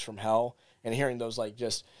Cowboys from Hell and hearing those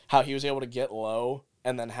just how he was able to get low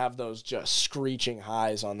and then have those just screeching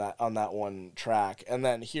highs on that one track, and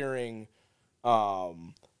then hearing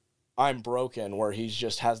I'm Broken where he's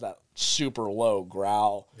just has that super low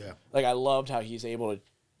growl. Yeah. I loved how he's able to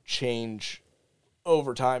change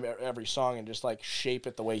over time every song and just shape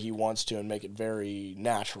it the way he wants to and make it very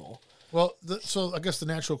natural. Well, so I guess the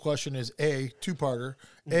natural question is A, two-parter.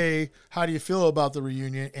 A, how do you feel about the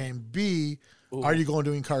reunion? And B, are you going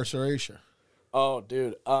to incarceration? Oh,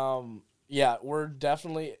 dude. Yeah, we're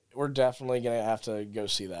definitely gonna have to go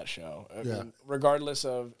see that show. I mean, regardless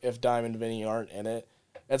of if Diamond and Vinny aren't in it,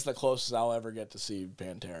 it's the closest I'll ever get to see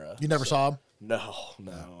Pantera. You never saw them? No,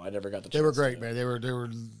 I never got the chance. They were great, to. man. They were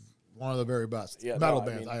one of the very best Yeah,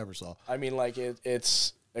 bands I ever saw. I mean, like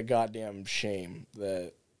it's a goddamn shame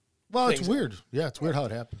that. Well, it's weird. Yeah, it's weird how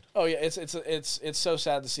it happened. Oh yeah, it's so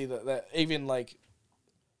sad to see that even like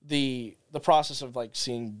the process of like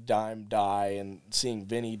seeing Dime die and seeing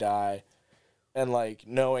Vinny die, and like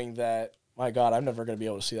knowing that, my God, I'm never gonna be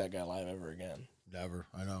able to see that guy live ever again. Never,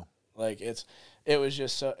 I know. Like it was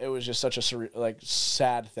just such a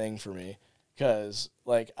sad thing for me, because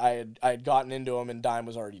like I had gotten into him and Dime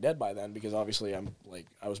was already dead by then, because obviously I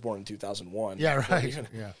was born in 2001. Yeah, right.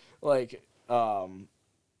 Yeah. Like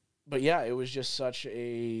but yeah, it was just such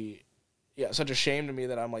a shame to me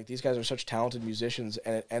that I'm like, these guys are such talented musicians,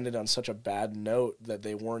 and it ended on such a bad note that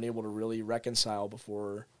they weren't able to really reconcile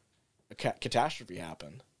before a catastrophe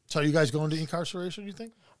happened. So you guys going to incarceration, you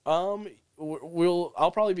think? I'll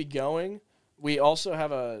probably be going. We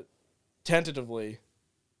also tentatively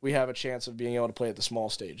we have a chance of being able to play at the small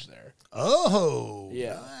stage there. Oh,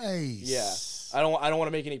 yeah, nice. Yeah. I don't want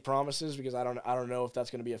to make any promises, because I don't know if that's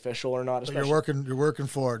going to be official or not. But you're working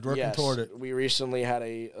for it, yes, toward it. We recently had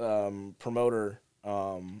a promoter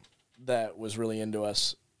that was really into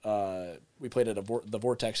us. We played at the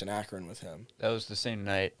Vortex in Akron with him. That was the same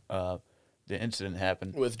night the incident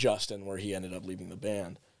happened With Justin, where he ended up leaving the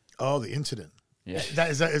band. Oh, the incident. Yeah.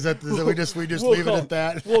 Is that we just leave it at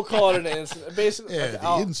that? We'll call it an incident. Basically, Yeah,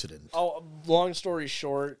 the incident. Long story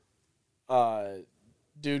short,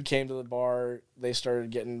 dude came to the bar. They started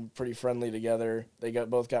getting pretty friendly together. They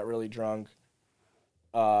both got really drunk.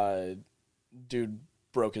 Dude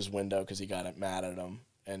broke his window because he got mad at him,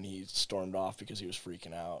 and he stormed off because he was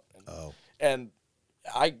freaking out. And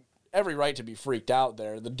I every right to be freaked out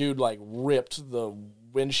there. The dude like ripped the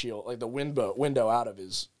windshield, like the window out of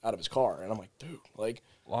his car, and I'm like, dude, like.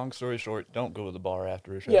 Long story short, don't go to the bar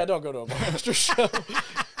after a show. Yeah, don't go to a bar after a show.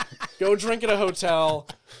 Go drink at a hotel.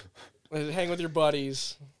 Hang with your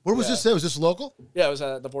buddies. Where was this? Was this local? Yeah, it was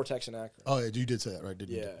at the Vortex in Akron. Oh, yeah, you did say that, right?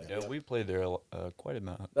 Didn't you? Yeah. We played there quite a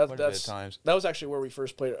bit of times. That was actually where we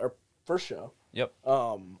first played our first show. Yep.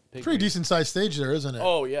 Pretty decent sized stage there, isn't it?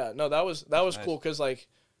 Oh yeah, no, that was nice. Cool, because like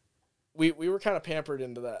we were kind of pampered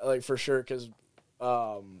into that, like, for sure, because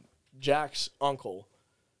Jack's uncle,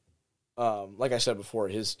 like I said before,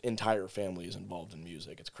 his entire family is involved in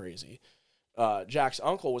music. It's crazy. Jack's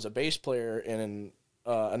uncle was a bass player in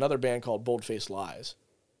another band called Boldface Lies.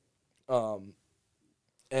 And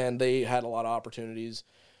they had a lot of opportunities.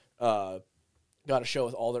 Got a show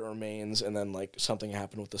with All That Remains, and then like something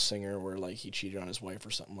happened with the singer where like he cheated on his wife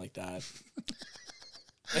or something like that.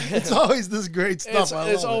 It's always this great stuff.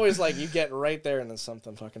 It's always like you get right there and then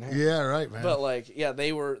something fucking happens. Yeah, right, man. But like, yeah,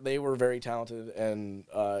 they were very talented, and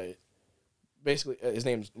basically his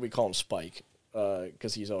name's, we call him Spike,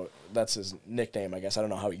 because that's his nickname, I guess. I don't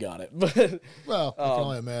know how he got it, but well, I can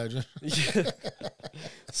only imagine.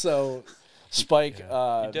 So Spike, he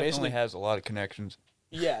definitely basically has a lot of connections.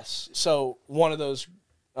 Yes. So one of those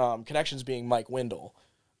connections being Mike Wendell,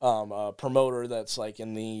 a promoter that's like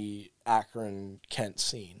in the Akron, Kent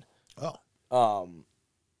scene. Oh.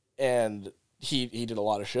 And he did a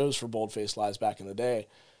lot of shows for Boldface Lies back in the day.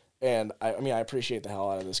 And I mean, I appreciate the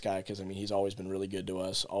hell out of this guy, because I mean, he's always been really good to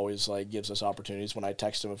us. Always like gives us opportunities. When I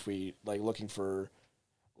text him if we like looking for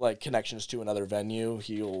like connections to another venue,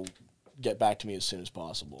 he'll get back to me as soon as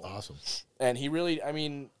possible. Awesome. And he really, I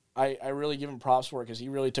mean, I really give him props for it, because he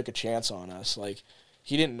really took a chance on us. Like,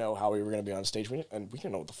 he didn't know how we were going to be on stage, and we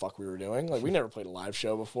didn't know what the fuck we were doing. Like, we never played a live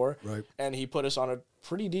show before. Right. And he put us on a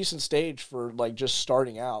pretty decent stage for, like, just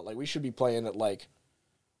starting out. Like, we should be playing at,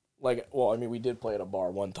 well, I mean, we did play at a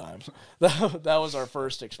bar one time. That was our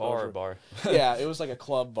first exposure. Bar. Yeah, it was like a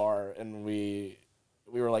club bar, and we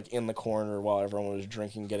were, like, in the corner while everyone was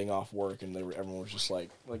drinking, getting off work, and everyone was just like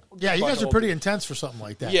yeah, you guys are pretty intense for something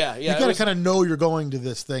like that. Yeah. You gotta kind of know you're going to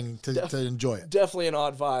this thing to enjoy it. Definitely an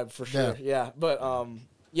odd vibe for sure. Yeah. But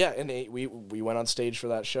yeah, and we went on stage for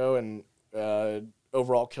that show, and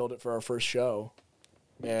overall killed it for our first show.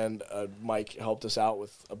 And Mike helped us out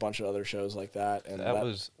with a bunch of other shows like that. And that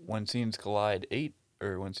was When Scenes Collide 8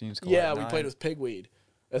 or When Scenes Collide 9. Yeah, we played with Pigweed.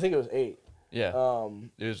 I think it was 8. Yeah.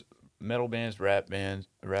 There's metal bands, rap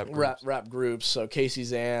groups. Rap groups. So Casey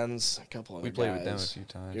Zans, a couple other guys. We played with them a few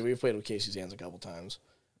times. Yeah, we've played with Casey Zans a couple times.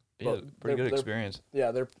 Yeah, pretty good experience.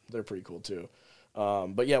 Yeah, they're pretty cool too.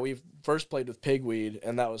 But yeah, we first played with Pigweed,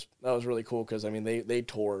 and that was really cool because I mean they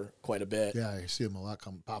tour quite a bit. Yeah, you see them a lot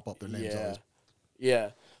pop up. Their names always.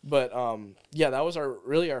 Yeah. But that was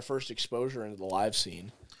our first exposure into the live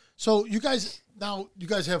scene. So you guys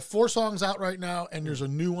have 4 songs out right now, and there's a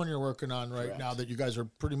new one you're working on right now that you guys are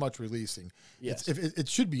pretty much releasing. Yes. It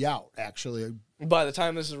should be out actually. By the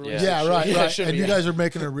time this is released, Yeah, right. it should And be you out. guys are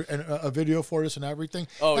making a video for this and everything.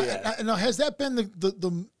 Oh, Now- yeah. Now, has that been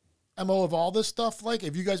the MO of all this stuff? Like,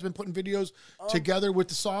 have you guys been putting videos together with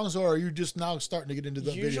the songs, or are you just now starting to get into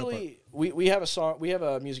the video part? Usually, we have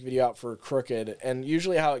a music video out for Crooked, and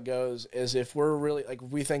usually how it goes is if we're really like if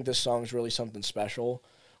we think this song's really something special,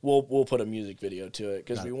 we'll put a music video to it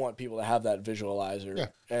because we want people to have that visualizer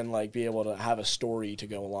and like be able to have a story to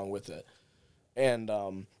go along with it. And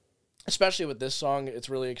especially with this song, it's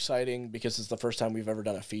really exciting because it's the first time we've ever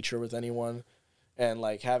done a feature with anyone. And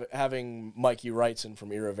like having Mikey Wrightson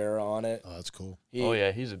from Era Vera on it. Oh, that's cool.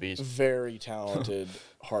 He's a beast. Very talented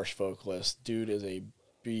harsh vocalist. Dude is a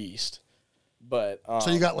beast. But So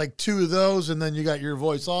you got like 2 of those, and then you got your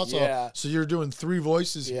voice also. Yeah. So you're doing 3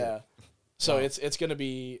 voices yeah. here. So it's gonna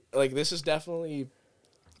be like this is definitely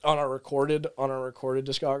on our recorded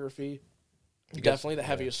discography. Definitely the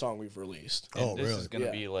heaviest song we've released. And this really? is going to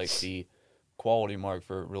Yeah. be like the quality mark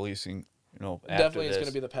for releasing, after Definitely, it's this. going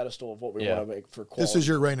to be the pedestal of what we Yeah. want to make for quality. This is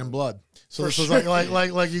your Rain and Blood. So For this is sure.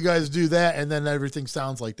 like you guys do that, and then everything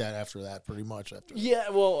sounds like that after that, pretty much. After. Yeah,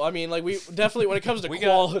 well, I mean, like we definitely when it comes to We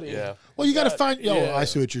quality. Yeah. Well, you got to find. yeah. I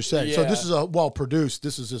see what you're saying. So Yeah. this is a well produced.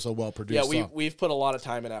 This is just a well produced. Yeah, song. we've put a lot of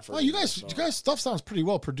time and effort. Well, you into guys, this song. stuff sounds pretty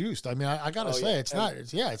well produced. I mean, I gotta say, yeah. it's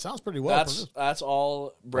And not. It sounds pretty well produced. That's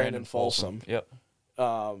all Brandon Folsom. Yep.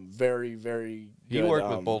 Very, very He good. worked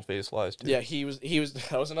with Boldface Lies, too. Yeah, he was.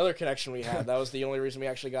 That was another connection we had. That was the only reason we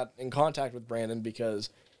actually got in contact with Brandon because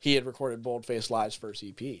he had recorded Boldface Live's first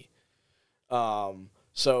EP.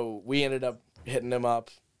 So we ended up hitting him up,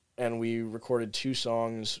 and we recorded 2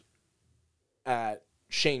 songs at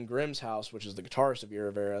Shane Grimm's house, which is the guitarist of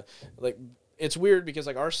Era Vera. Like, it's weird because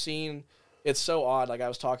like our scene, it's so odd. Like I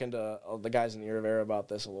was talking to the guys in Era Vera about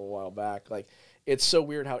this a little while back. Like, it's so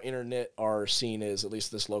weird how internet our scene is, at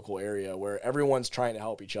least this local area, where everyone's trying to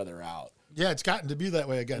help each other out. Yeah, it's gotten to be that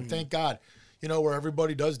way again. Thank God. Where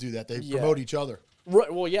everybody does do that. They Yeah. promote each other.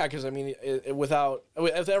 Right. Well, yeah, because I mean, with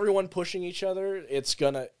everyone pushing each other,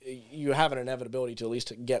 you have an inevitability to at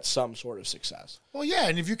least get some sort of success. Well, yeah,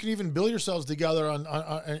 and if you can even build yourselves together on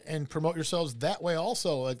and promote yourselves that way,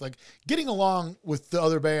 also like getting along with the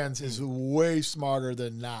other bands is way smarter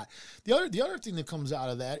than not. The other thing that comes out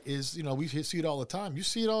of that is we see it all the time. You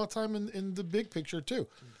see it all the time in the big picture too.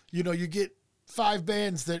 You get 5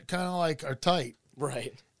 bands that kind of like are tight,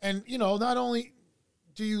 Right. and not only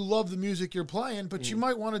do you love the music you're playing, but you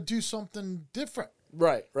might want to do something different.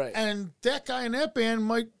 Right. Right. And that guy in that band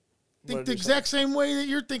might think Wanna the do exact same way that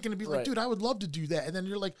you're thinking, to be like, Right. dude, I would love to do that. And then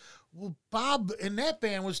you're like, well, Bob in that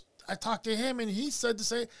band I talked to him and he said the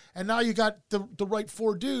same. And now you got the right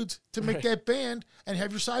 4 dudes to make that band and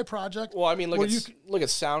have your side project. Well, I mean, look where at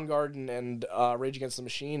Soundgarden and Rage Against the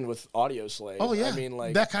Machine with Audio Slave. Oh yeah, I mean,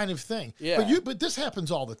 like that kind of thing. Yeah. But this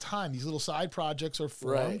happens all the time. These little side projects are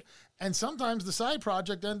formed, Right. and sometimes the side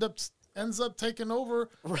project ends up taking over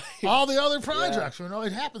Right. all the other projects.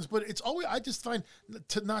 It happens. But it's always, I just find,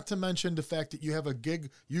 not to mention the fact that you have a gig.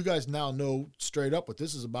 You guys now know straight up what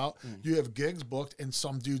this is about. You have gigs booked, and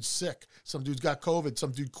some dude's sick, some dude's got COVID,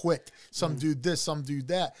 some dude quit, some dude this, some dude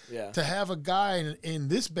that. Yeah. To have a guy in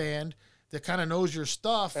this band that kind of knows your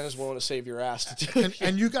stuff, and is willing to save your ass to do it.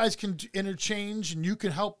 and you guys can interchange, and you can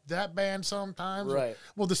help that band sometimes. Right.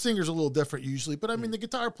 Well, the singer's a little different usually, but I mean the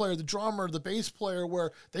guitar player, the drummer, the bass player,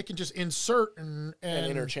 where they can just insert and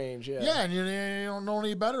interchange. Yeah. Yeah, and you don't know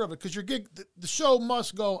any better of it because your gig, the show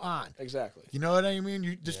must go on. Exactly. You know what I mean?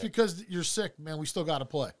 You just because you're sick, man, we still got to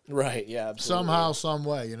play Right. Yeah. Absolutely. somehow, some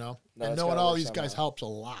way. And it's knowing gotta all work these guys somehow. helps a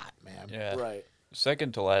lot, man. Yeah. Right.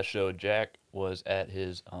 Second to last show, Jack was at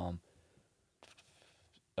his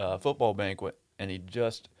football banquet, and he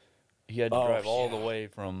had to Oh, drive all yeah. the way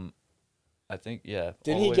from, I think, yeah. all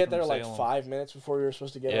Didn't the he way get from there like Salem. 5 minutes before we were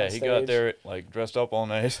supposed to get Yeah, on he stage? got there like dressed up all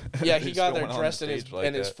night. Yeah, he He's got there going on dressed the in his stage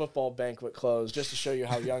like his that. football banquet clothes, just to show you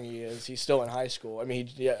how young he is. He's still in high school. I mean,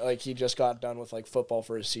 he just got done with like football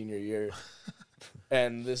for his senior year,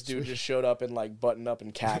 and this dude just showed up in like button up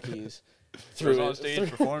and khakis. Through on stage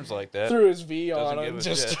performs like that. Threw his V on Doesn't him, give a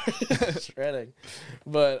just shredding.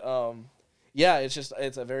 But yeah,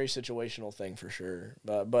 it's a very situational thing for sure.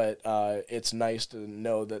 But it's nice to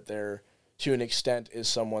know that there, to an extent, is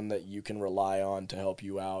someone that you can rely on to help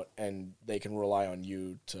you out, and they can rely on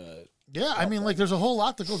you to. Yeah, I mean, like there's a whole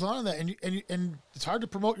lot that goes on in that, and it's hard to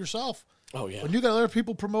promote yourself. Oh yeah. When you got other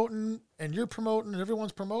people promoting and you're promoting and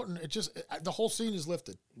everyone's promoting, the whole scene is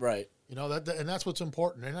lifted. Right. You know and that's what's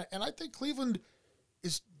important. And I think Cleveland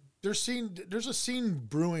is there's a scene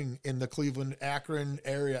brewing in the Cleveland Akron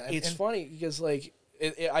area. It's funny because like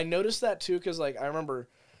I noticed that too because like I remember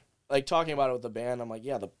like talking about it with the band. I'm like,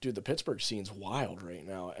 yeah, the Pittsburgh scene's wild right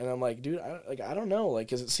now, and I'm like, dude, I don't know, like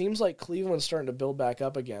because it seems like Cleveland's starting to build back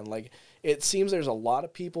up again. Like it seems there's a lot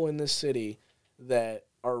of people in this city that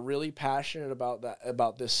are really passionate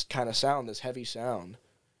about this kind of sound, this heavy sound,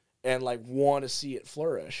 and like want to see it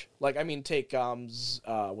flourish. Like I mean, take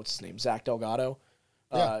what's his name, Zach Delgado.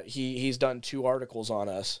 Yeah. He's done 2 articles on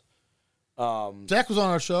us. Zach was on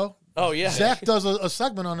our show. Oh yeah, Zach does a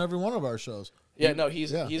segment on every one one of our shows. Yeah, no,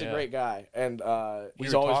 he's a Yeah. great guy, and We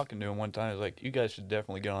he's were always talking to him one time. He was like, "You guys should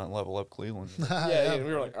definitely get on Level Up Cleveland." yeah, we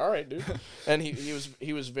were like, all right, dude. And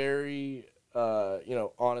he was very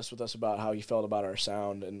honest with us about how he felt about our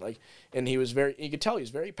sound, and he was you could tell he's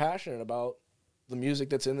very passionate about the music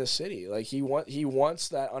that's in this city. Like he wants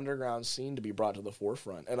that underground scene to be brought to the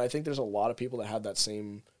forefront, and I think there's a lot of people that have that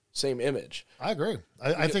same image. I agree.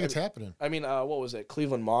 I think it's happening. I mean, what was it,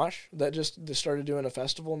 Cleveland Mosh that just started doing a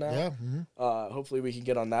festival now? Yeah. Mm-hmm. Hopefully we can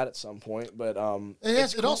get on that at some point. But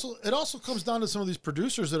It also comes down to some of these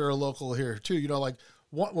producers that are local here too. You know, like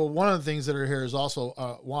one of the things that are here is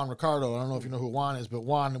also Juan Ricardo. I don't know if you know who Juan is, but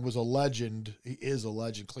Juan was a legend. He is a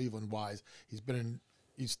legend Cleveland wise. He's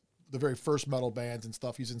the very first metal bands and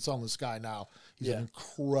stuff. He's in Sun in the Sky now. He's an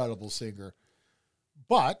incredible singer,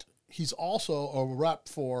 but he's also a rep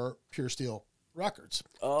for Pure Steel Records.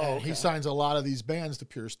 Oh, and he signs a lot of these bands to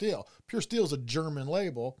Pure Steel. Pure Steel is a German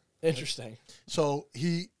label. interesting. So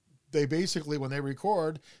they basically, when they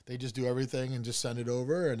record, they just do everything and just send it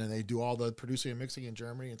over, and then they do all the producing and mixing in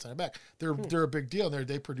Germany and send it back. They're a big deal.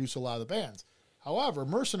 They produce a lot of the bands. However,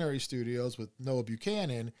 Mercenary Studios with Noah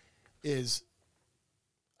Buchanan is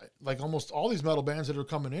like almost all these metal bands that are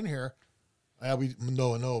coming in here. We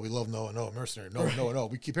love Noah, Mercenary, Noah.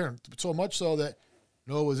 We keep hearing so much so that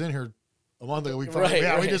Noah was in here a month ago. We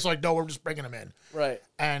just like, no, we're just bringing him in. Right.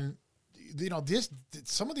 And you know,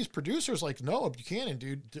 some of these producers like Noah Buchanan,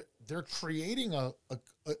 dude, they're creating a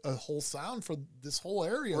whole sound for this whole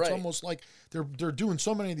area. Right. It's almost like they're doing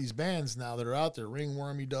so many of these bands now that are out there.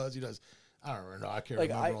 Ringworm, he does. I don't know. I can't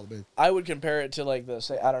remember all the bands. I would compare it to like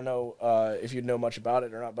I don't know if you know much about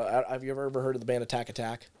it or not, but have you ever heard of the band Attack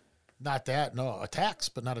Attack? Not that, no. Attacks,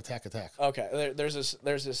 but not Attack. Okay, there's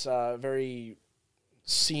this very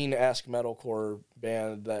scene-esque metalcore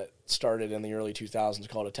band that started in the early 2000s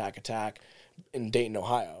called Attack in Dayton,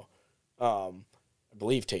 Ohio. I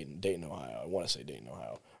believe Dayton, Ohio. I want to say Dayton,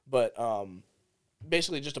 Ohio. But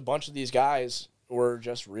basically just a bunch of these guys were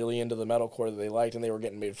just really into the metalcore that they liked, and they were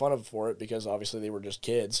getting made fun of for it because obviously they were just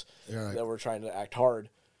kids that were trying to act hard.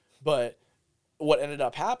 But what ended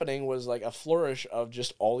up happening was like a flourish of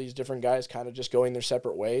just all these different guys kind of just going their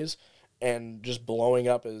separate ways and just blowing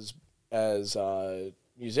up as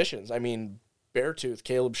musicians. I mean, Beartooth,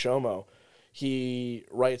 Caleb Shomo, he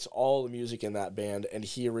writes all the music in that band, and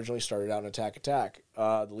he originally started out in Attack,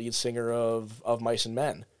 the lead singer of Mice and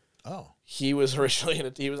Men. Oh, he was originally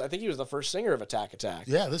I think he was the first singer of Attack.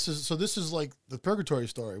 Yeah, this is like the Purgatory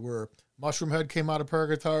story where Mushroomhead came out of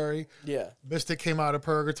Purgatory. Yeah, Mystic came out of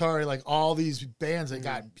Purgatory. Like all these bands that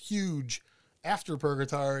got huge after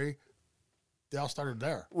Purgatory, they all started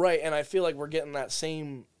there. Right, and I feel like we're getting that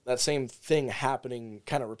same thing happening,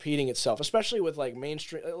 kind of repeating itself, especially with like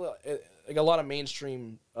mainstream. Like a lot of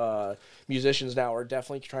mainstream musicians now are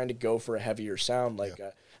definitely trying to go for a heavier sound. Like,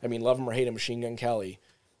 I mean, love him or hate him, Machine Gun Kelly.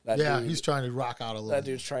 He's trying to rock out a little. That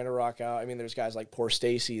dude's trying to rock out. I mean, there's guys like Poor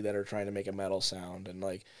Stacy that are trying to make a metal sound, and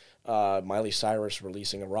like Miley Cyrus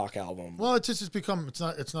releasing a rock album. Well,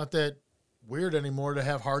 it's not that weird anymore to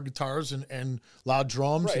have hard guitars and loud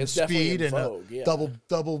drums and speed and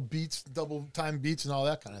double beats, double time beats, and all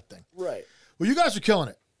that kind of thing. Right. Well, you guys are killing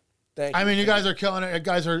it. Thank you. I mean, you guys are killing it. You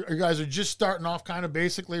guys are just starting off kind of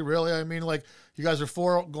basically, really. I mean, like, you guys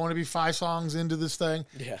are going to be 5 songs into this thing.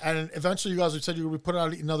 Yeah. And eventually you guys said you would put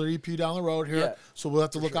out another EP down the road here. Yeah, so we'll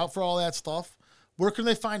have to look out for all that stuff. Where can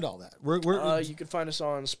they find all that? You can find us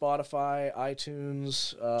on Spotify,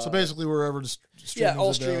 iTunes. So basically wherever streaming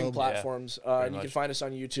all streaming platforms. Yeah, and you can find us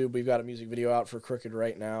on YouTube. We've got a music video out for Crooked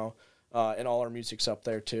right now. And all our music's up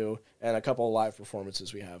there too. And a couple of live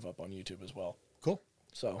performances we have up on YouTube as well. Cool.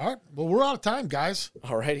 So, all right. Well, we're out of time, guys.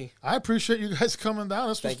 Alrighty. I appreciate you guys coming down.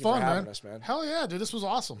 This was fun, having us, man. Hell yeah, dude. This was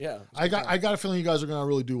awesome. Yeah. I got a feeling you guys are gonna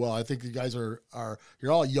really do well. I think you guys are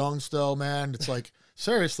you're all young still, man. It's like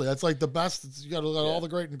seriously, that's like the best. You got all the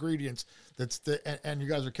great ingredients. And you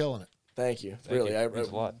guys are killing it. Thank you. Thank Really, you. it Means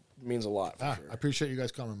a lot. means a lot. For I sure. appreciate you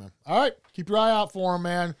guys coming, man. All right. Keep your eye out for them,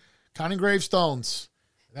 man. Counting Gravestones.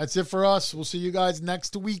 That's it for us. We'll see you guys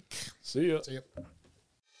next week. See ya. See ya.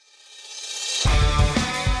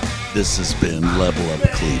 This has been Level Up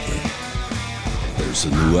Cleveland. There's a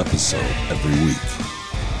new episode every week.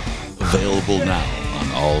 Available now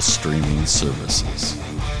on all streaming services.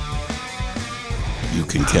 You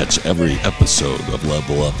can catch every episode of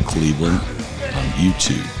Level Up Cleveland on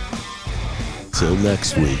YouTube. Till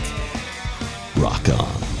next week, rock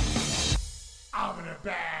on.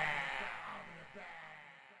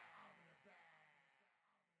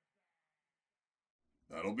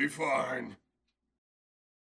 That'll be fine.